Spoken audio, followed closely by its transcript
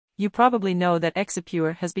you probably know that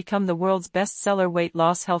Exipure has become the world's best-seller weight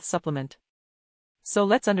loss health supplement. So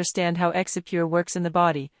let's understand how Exipure works in the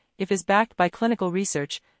body, if is backed by clinical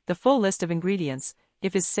research, the full list of ingredients,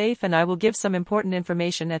 if is safe, and I will give some important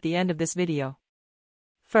information at the end of this video.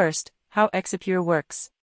 First, how Exipure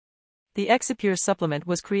works. The Exipure supplement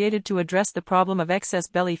was created to address the problem of excess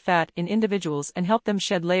belly fat in individuals and help them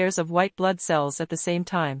shed layers of white blood cells at the same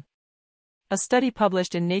time. A study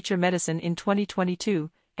published in Nature Medicine in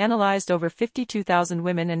 2022 analyzed over 52,000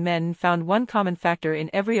 women and men and found one common factor in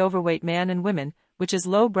every overweight man and woman, which is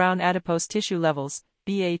low brown adipose tissue levels,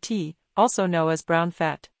 BAT, also known as brown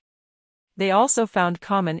fat. They also found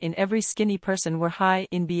common in every skinny person were high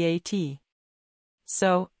in BAT.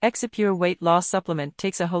 So, Exipure weight loss supplement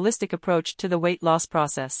takes a holistic approach to the weight loss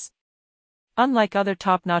process. Unlike other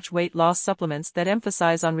top-notch weight loss supplements that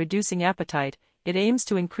emphasize on reducing appetite, it aims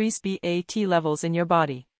to increase BAT levels in your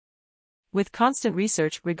body. With constant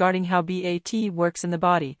research regarding how BAT works in the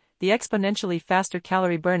body, the exponentially faster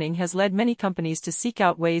calorie burning has led many companies to seek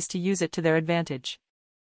out ways to use it to their advantage.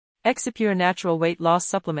 Exipure Natural Weight Loss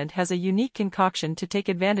Supplement has a unique concoction to take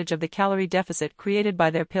advantage of the calorie deficit created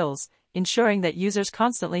by their pills, ensuring that users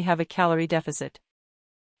constantly have a calorie deficit.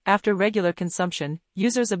 After regular consumption,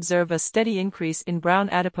 users observe a steady increase in brown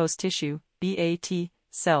adipose tissue, BAT,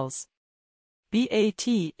 cells. BAT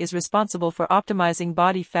is responsible for optimizing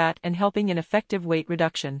body fat and helping in effective weight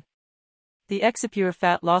reduction. The Exipure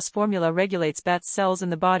fat loss formula regulates BAT cells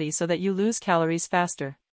in the body so that you lose calories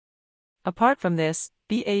faster. Apart from this,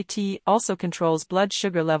 BAT also controls blood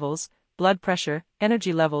sugar levels, blood pressure,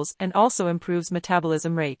 energy levels, and also improves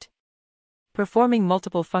metabolism rate. Performing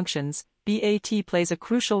multiple functions, BAT plays a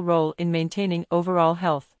crucial role in maintaining overall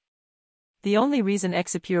health. The only reason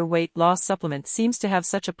Exipure weight loss supplement seems to have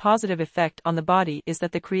such a positive effect on the body is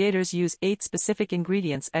that the creators use 8 specific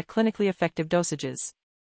ingredients at clinically effective dosages.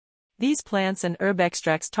 These plants and herb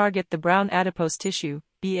extracts target the brown adipose tissue,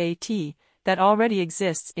 BAT, that already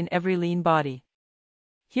exists in every lean body.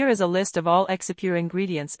 Here is a list of all Exipure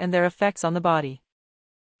ingredients and their effects on the body.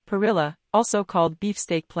 Perilla, also called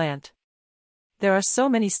beefsteak plant. There are so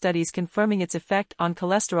many studies confirming its effect on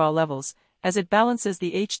cholesterol levels, as it balances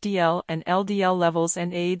the HDL and LDL levels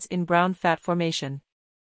and aids in brown fat formation.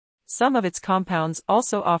 Some of its compounds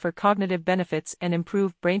also offer cognitive benefits and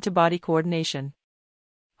improve brain-to-body coordination.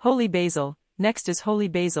 Holy basil, next is holy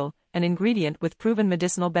basil, an ingredient with proven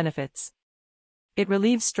medicinal benefits. It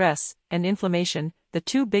relieves stress and inflammation, the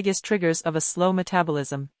two biggest triggers of a slow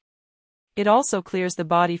metabolism. It also clears the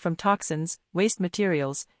body from toxins, waste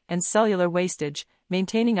materials, and cellular wastage,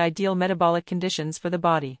 maintaining ideal metabolic conditions for the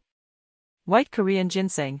body. White Korean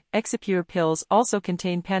ginseng, Exipure pills also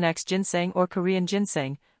contain Panax ginseng or Korean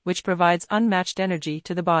ginseng, which provides unmatched energy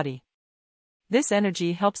to the body. This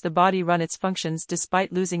energy helps the body run its functions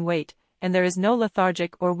despite losing weight, and there is no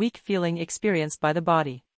lethargic or weak feeling experienced by the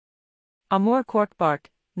body. Amur cork bark,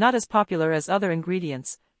 not as popular as other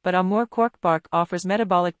ingredients, but Amur cork bark offers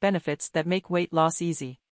metabolic benefits that make weight loss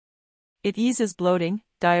easy. It eases bloating,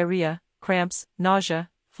 diarrhea, cramps, nausea,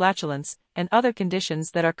 flatulence, and other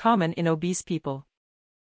conditions that are common in obese people.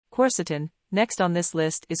 Quercetin, next on this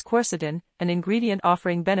list is quercetin, an ingredient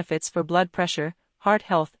offering benefits for blood pressure, heart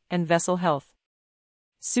health, and vessel health.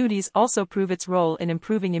 Sooties also prove its role in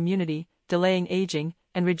improving immunity, delaying aging,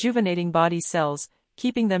 and rejuvenating body cells,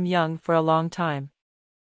 keeping them young for a long time.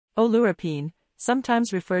 Oleuropein,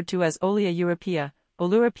 sometimes referred to as Olea europea,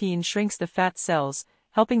 oleuropein shrinks the fat cells,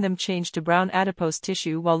 helping them change to brown adipose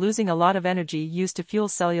tissue while losing a lot of energy used to fuel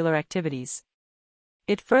cellular activities.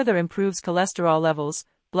 It further improves cholesterol levels,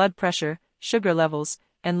 blood pressure, sugar levels,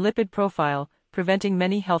 and lipid profile, preventing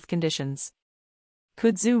many health conditions.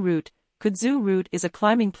 Kudzu root is a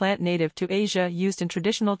climbing plant native to Asia used in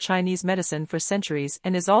traditional Chinese medicine for centuries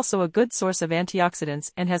and is also a good source of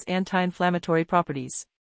antioxidants and has anti-inflammatory properties.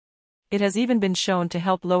 It has even been shown to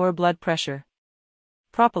help lower blood pressure.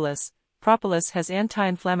 Propolis has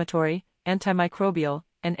anti-inflammatory, antimicrobial,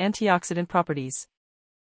 and antioxidant properties.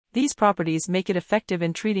 These properties make it effective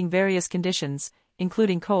in treating various conditions,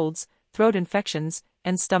 including colds, throat infections,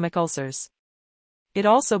 and stomach ulcers. It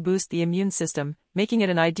also boosts the immune system, making it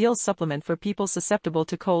an ideal supplement for people susceptible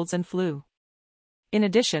to colds and flu. In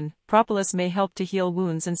addition, propolis may help to heal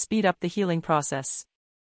wounds and speed up the healing process.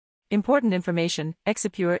 Important information: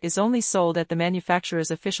 Exipure is only sold at the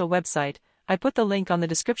manufacturer's official website. I put the link on the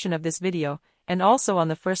description of this video, and also on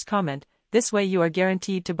the first comment. This way you are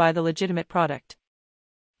guaranteed to buy the legitimate product.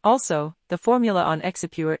 Also, the formula on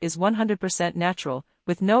Exipure is 100% natural,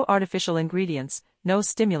 with no artificial ingredients, no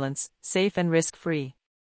stimulants, safe and risk-free.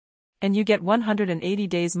 And you get 180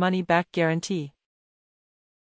 days money-back guarantee.